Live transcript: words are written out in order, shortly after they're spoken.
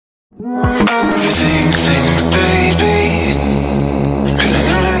overthink things, baby.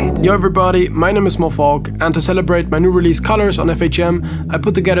 Yo everybody, my name is Falk, and to celebrate my new release Colors on FHM, I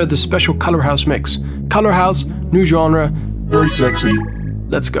put together this special Color House mix. Color House, new genre, very sexy.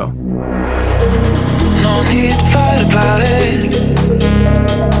 Let's go. No need to fight about it.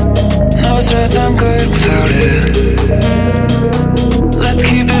 No stress, I'm good without it. Let's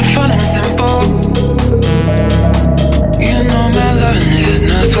keep it fun and simple. You know my loving is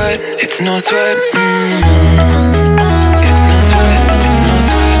no sweat, it's no sweat. It's no sweat, it's no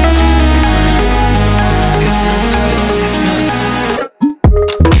sweat. It's no sweat, it's no sweat.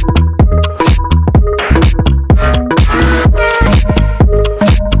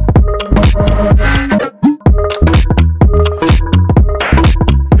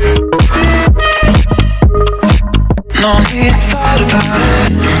 No need to fight about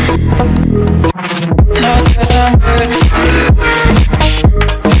it. No stress, I'm good without it.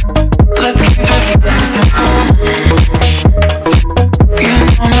 Let's keep it fun and simple. You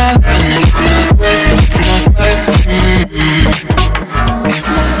know my loving is no sweat, it's no sweat. It's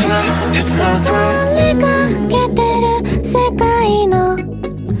no sweat, it's no sweat. かけてる世界の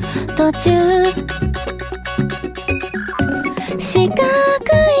途中四角い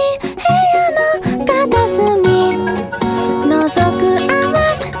部屋の片隅覗く合わ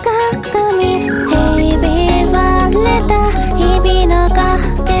せ鏡ひび割れた日々のか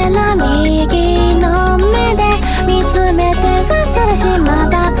けら右の目で見つめて忘れしまっ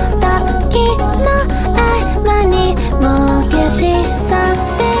た時の合間にもう消し去っ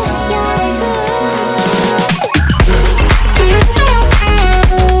てやる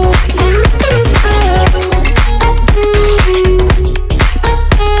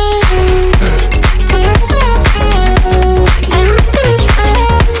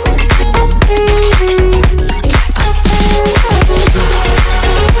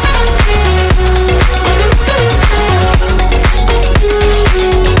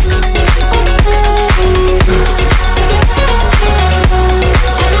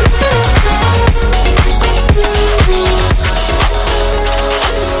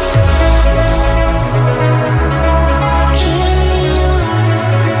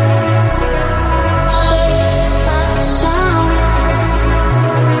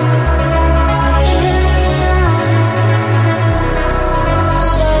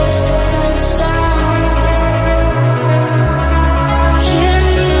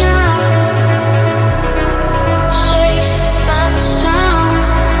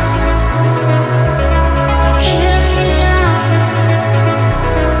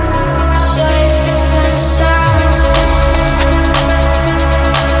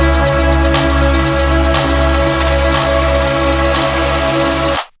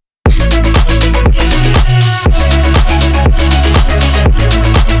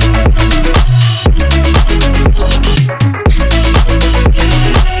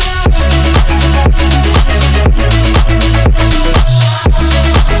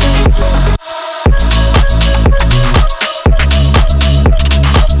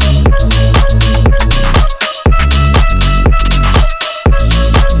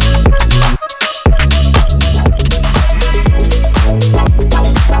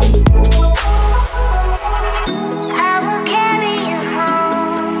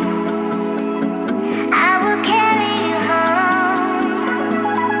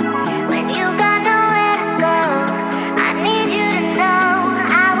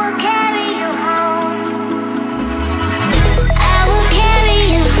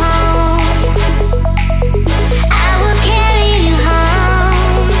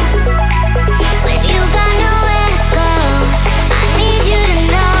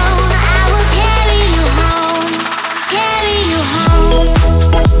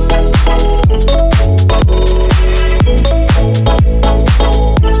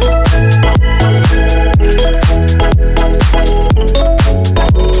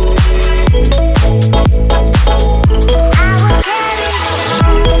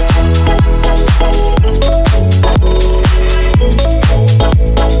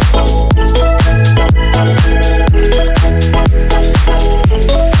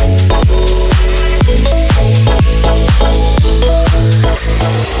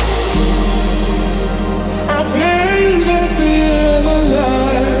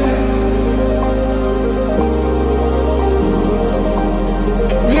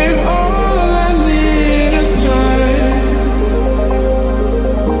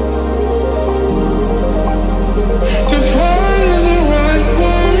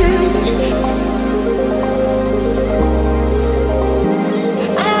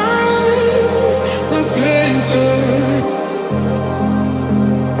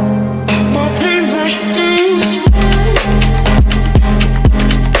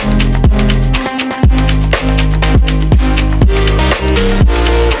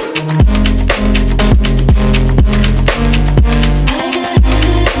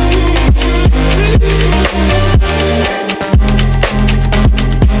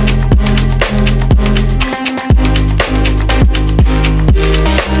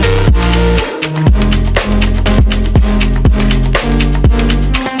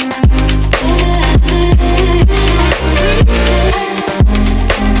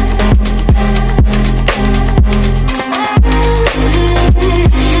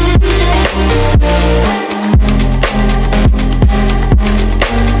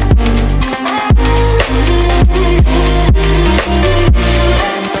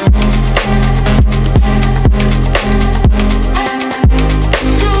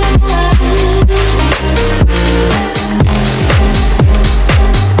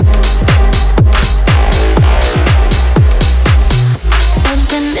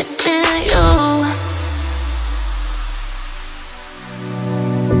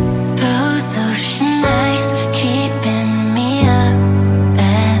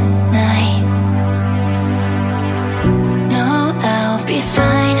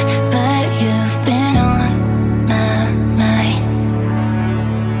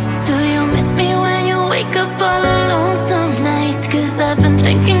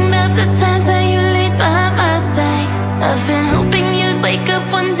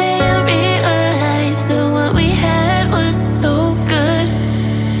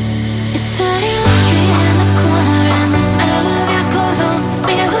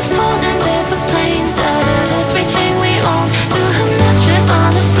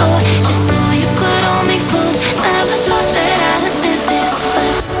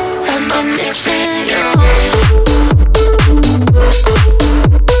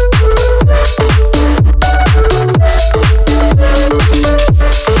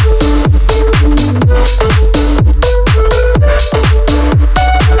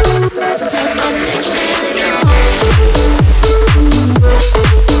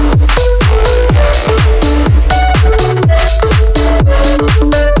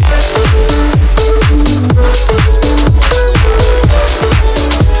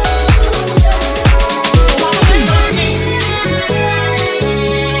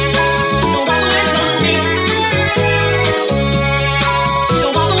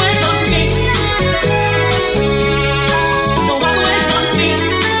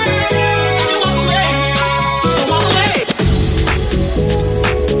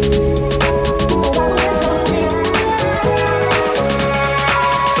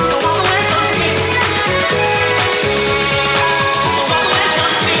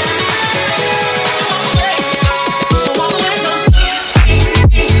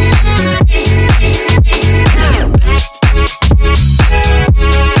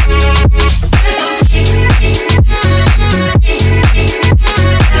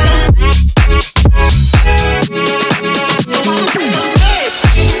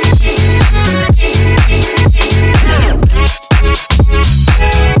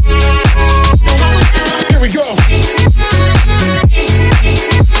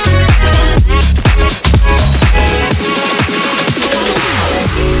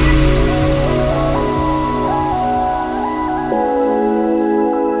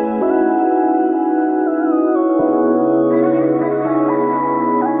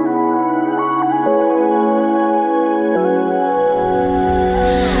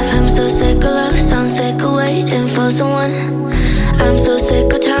I'm so sick of love, so I'm sick of waiting for someone. I'm so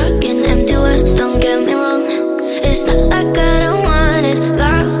sick of talking empty words, don't get me wrong. It's not like I don't want it,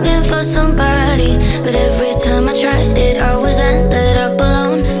 longing for somebody, but every time I tried it, I always ended up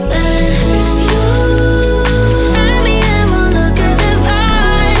alone. Then you and me and we'll look at the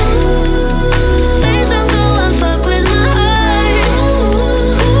right. Please don't go and fuck with my heart.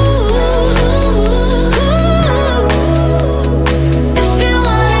 If you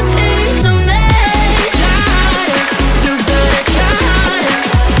want a piece of me, try to. You better try to.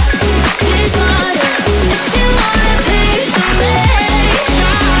 Please want it. If you want a piece of me,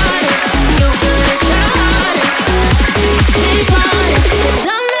 try to. You better try to. Please want it. 'Cause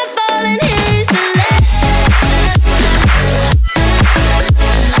I'm not falling easily.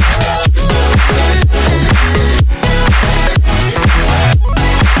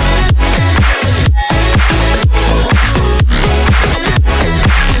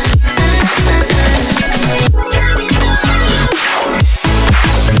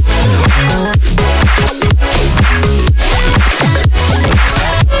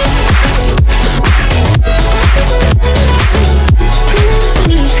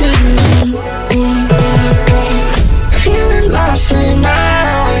 Feeling lost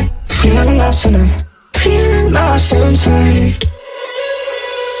tonight, feeling lost tonight, feeling lost inside.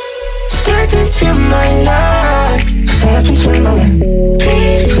 Step into my life, step into my life.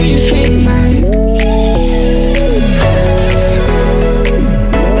 Please be mine.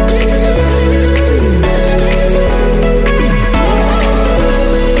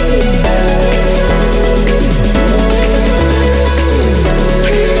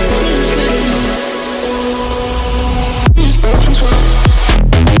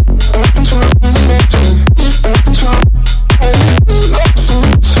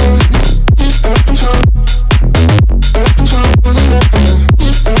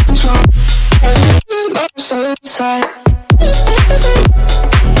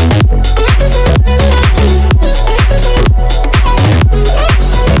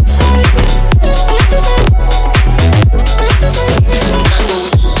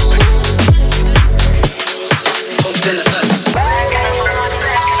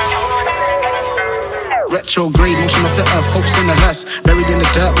 Retrograde motion of the earth, hopes in the hearse. Buried in the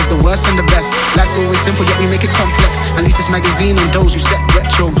dirt with the worst and the best. Life's always simple, yet we make it complex. At least this magazine and those who set.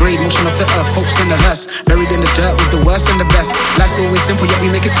 Retrograde motion of the earth, hopes in the hearse. Buried in the dirt with the worst and the best. Life's always simple, yet we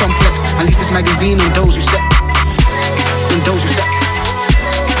make it complex. At least this magazine and those who set. And those who set.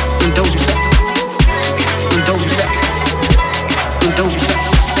 And those who set. And those who set. And those who set.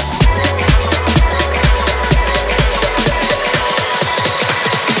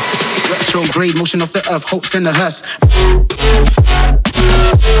 Retrograde motion of the earth, hopes in the hearse.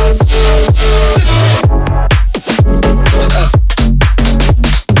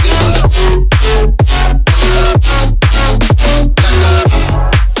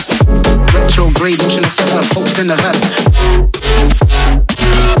 Retrograde motion of the earth, hopes in the hearse.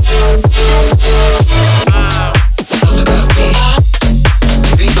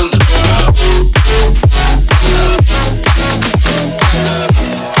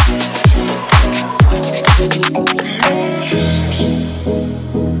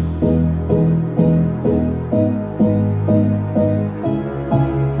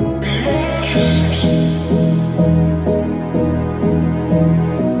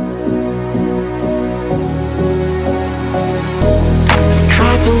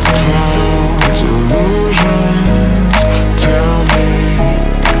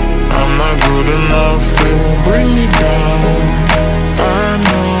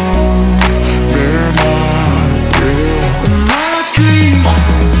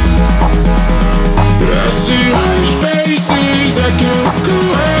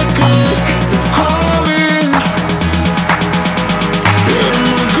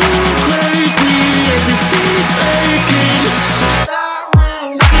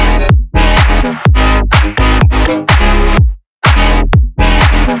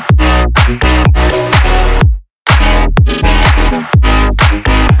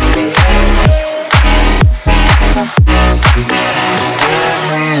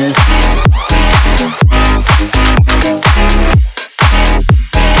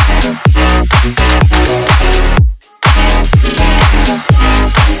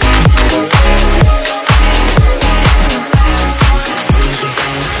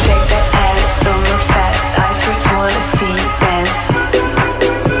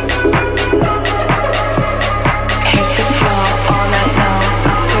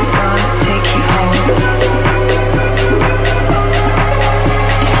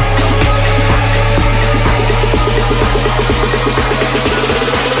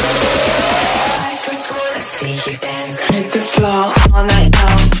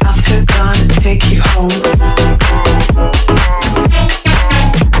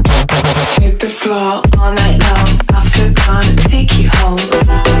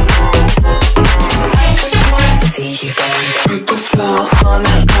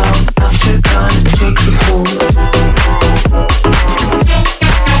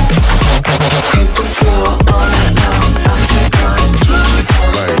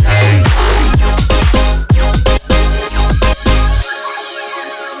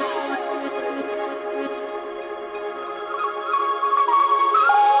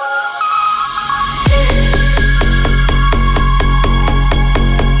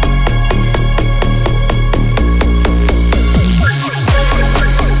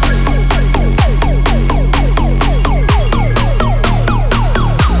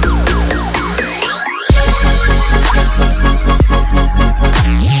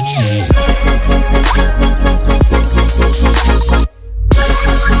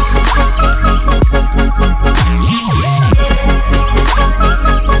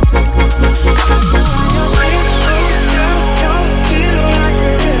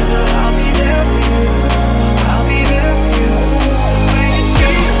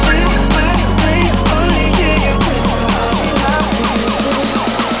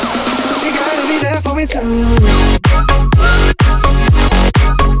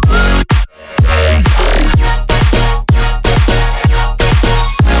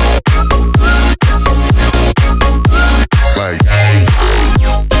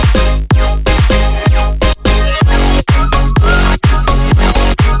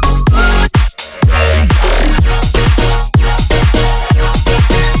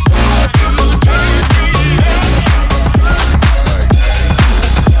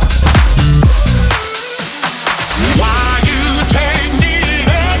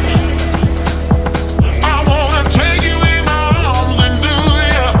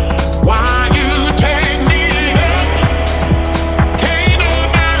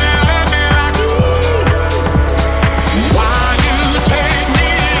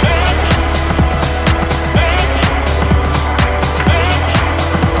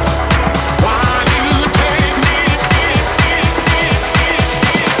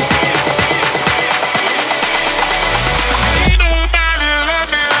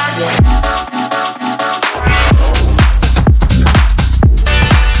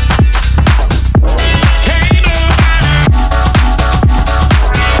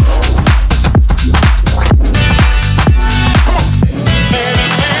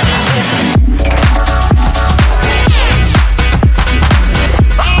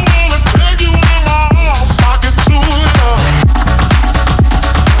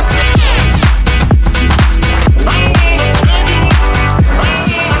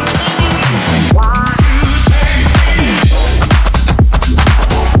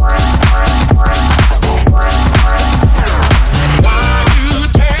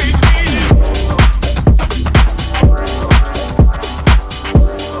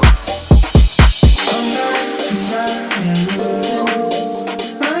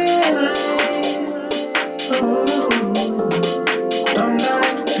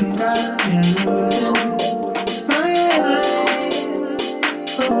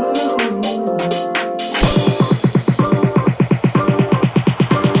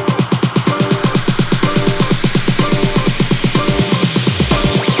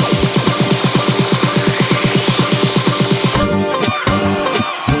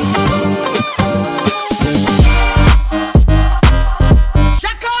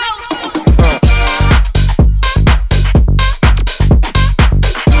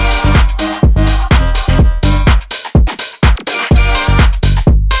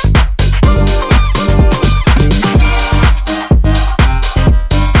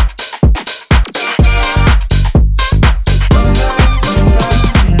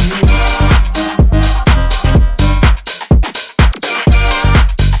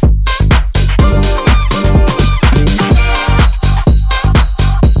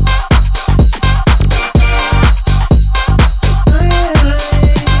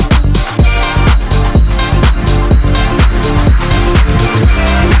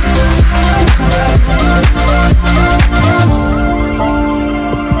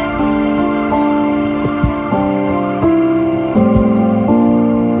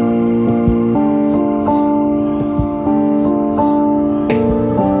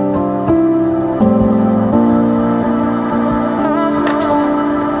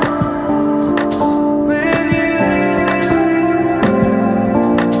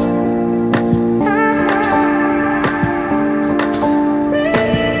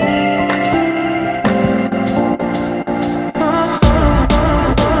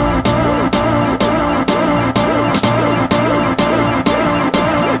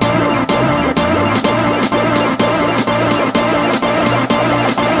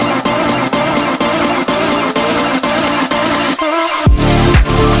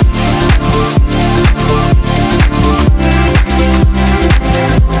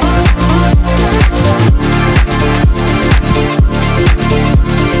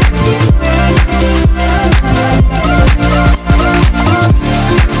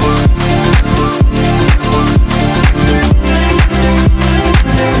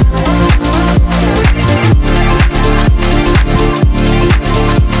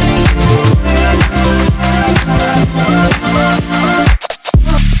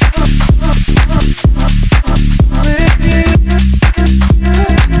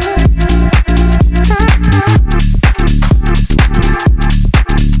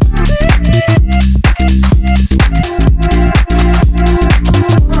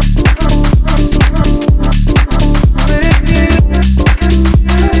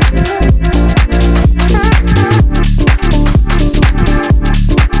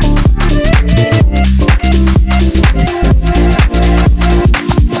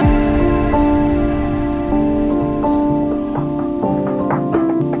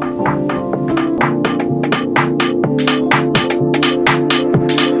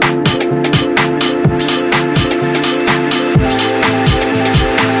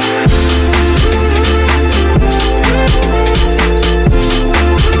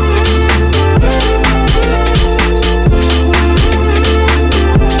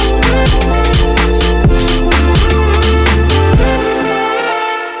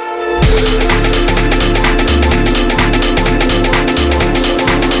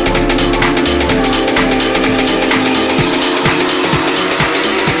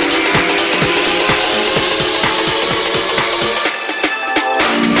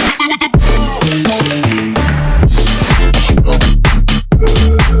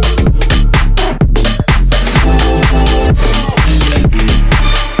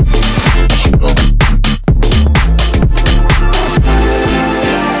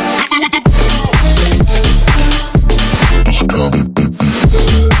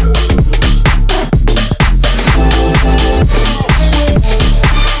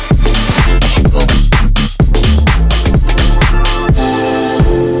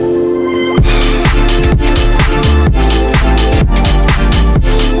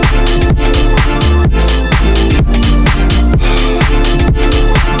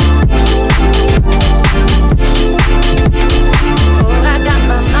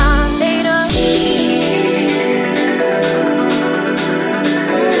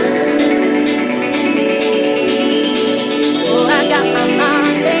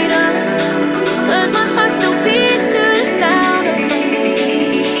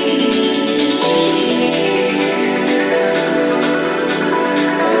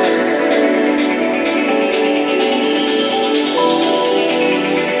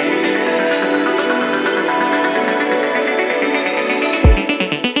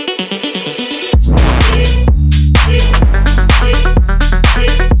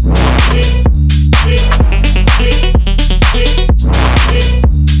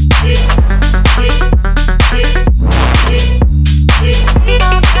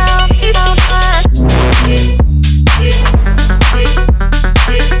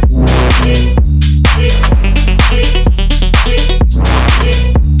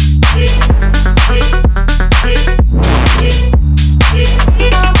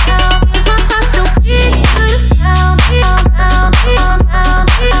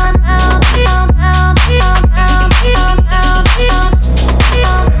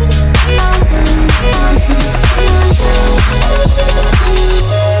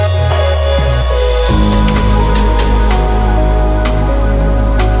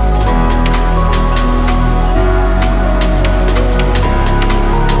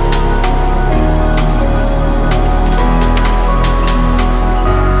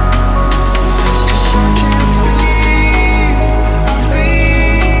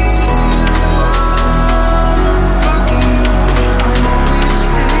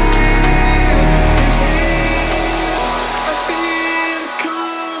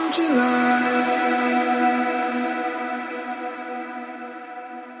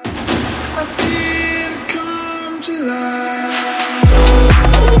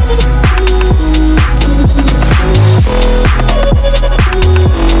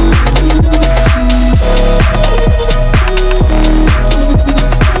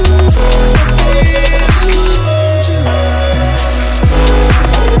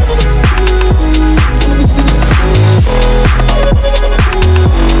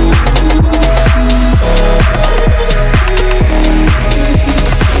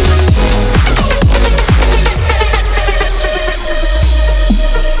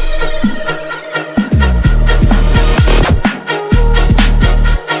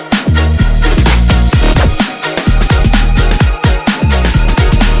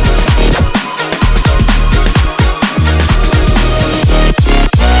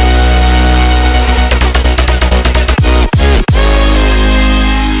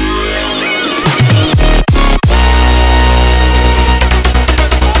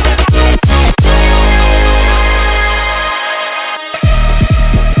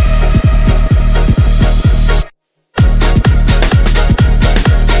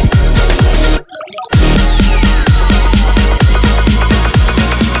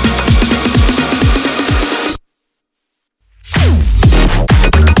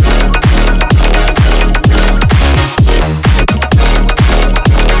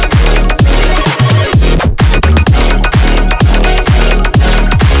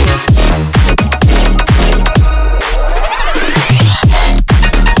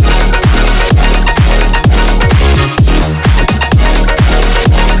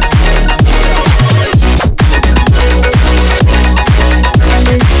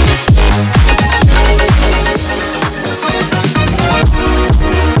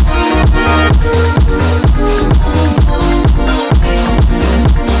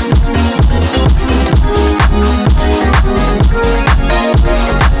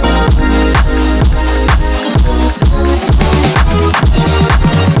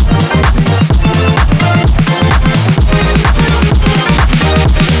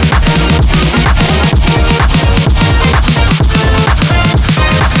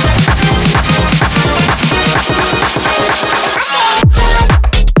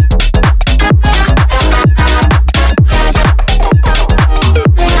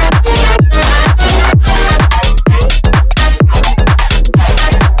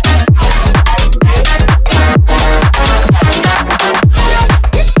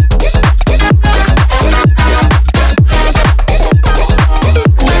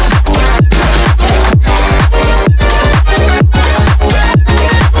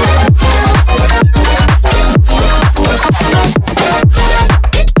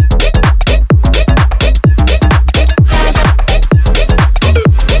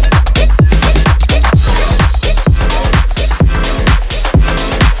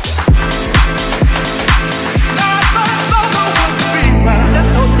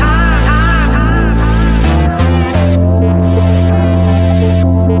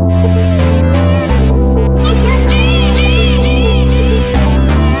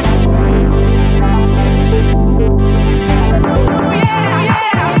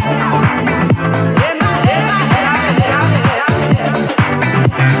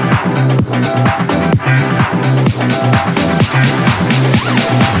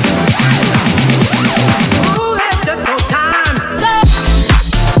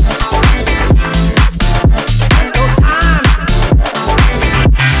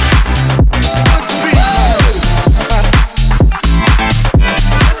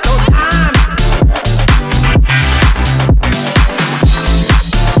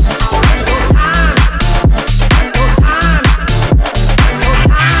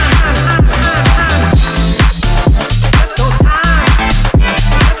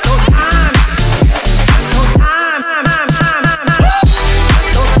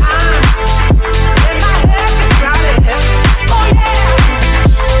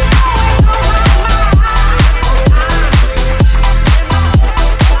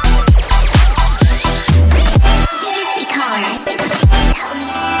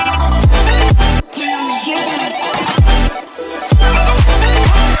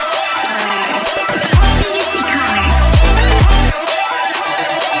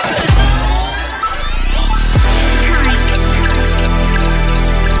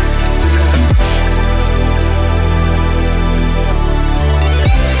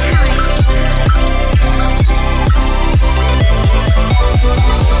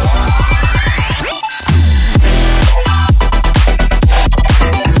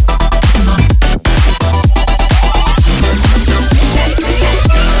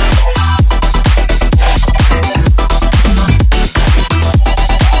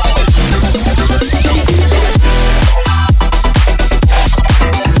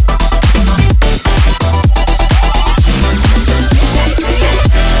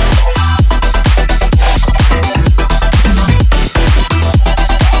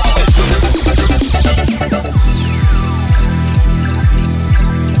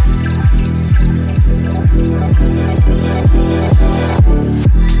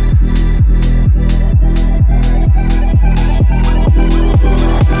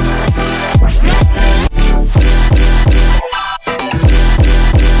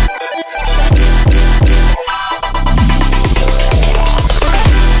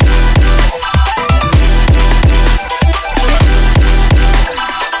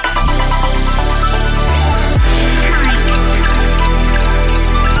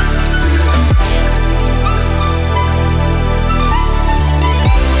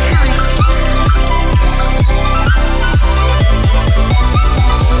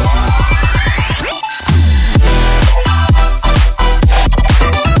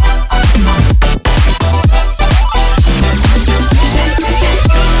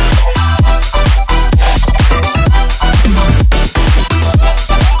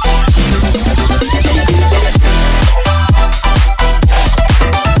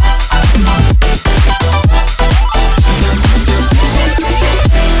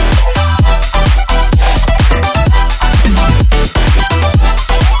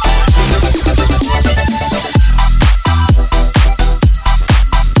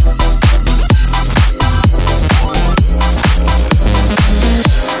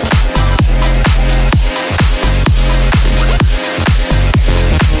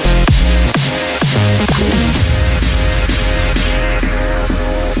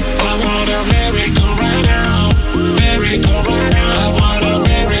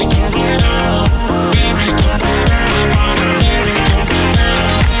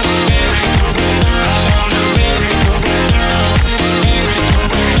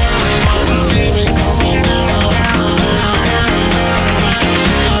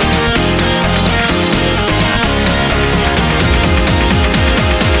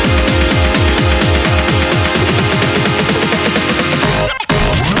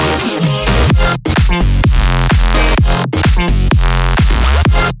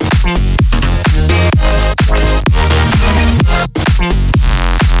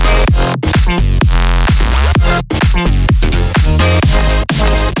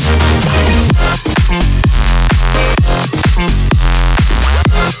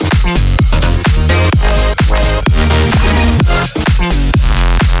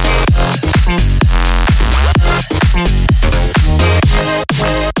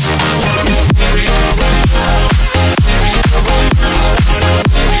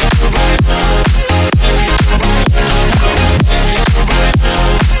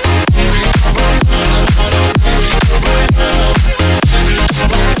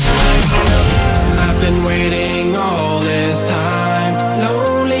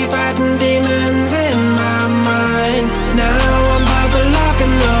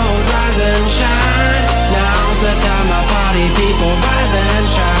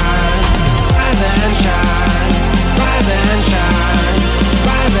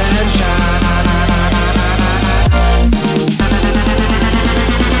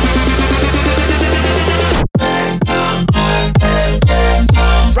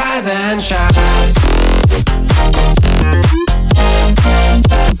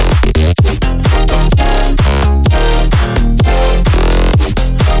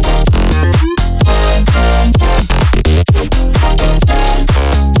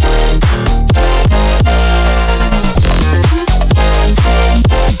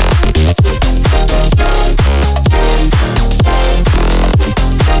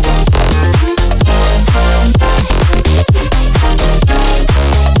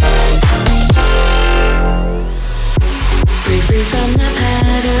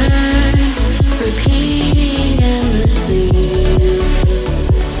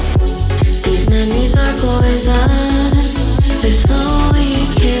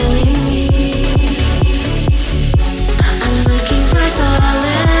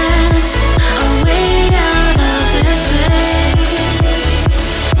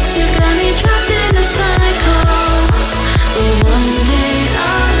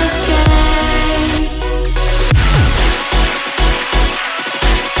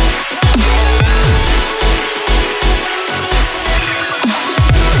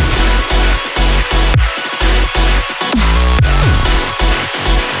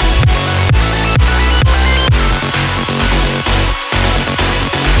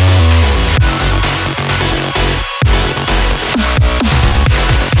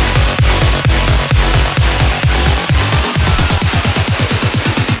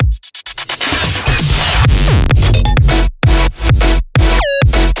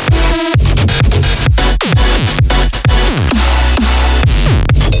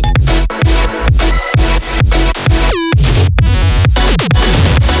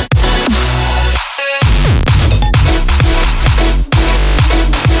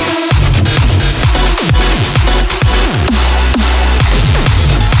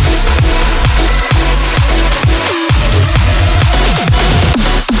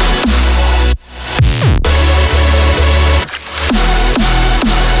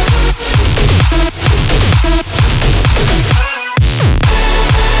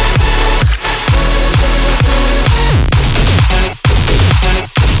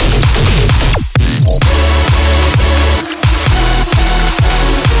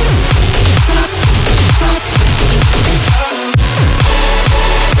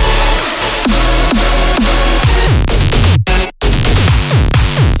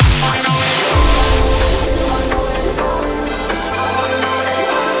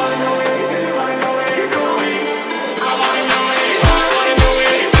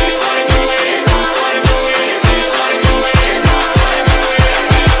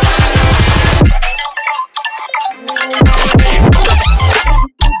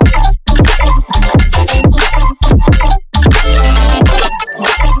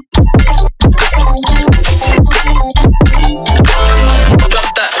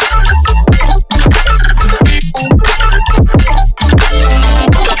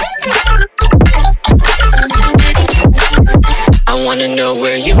 Wanna know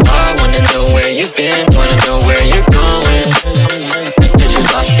where you are, wanna know where you've been, wanna know where you're going. Is you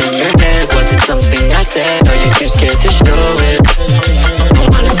lost in your head? Was it something I said? Are you too scared to show it? I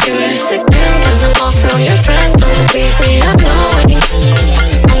wanna do this again.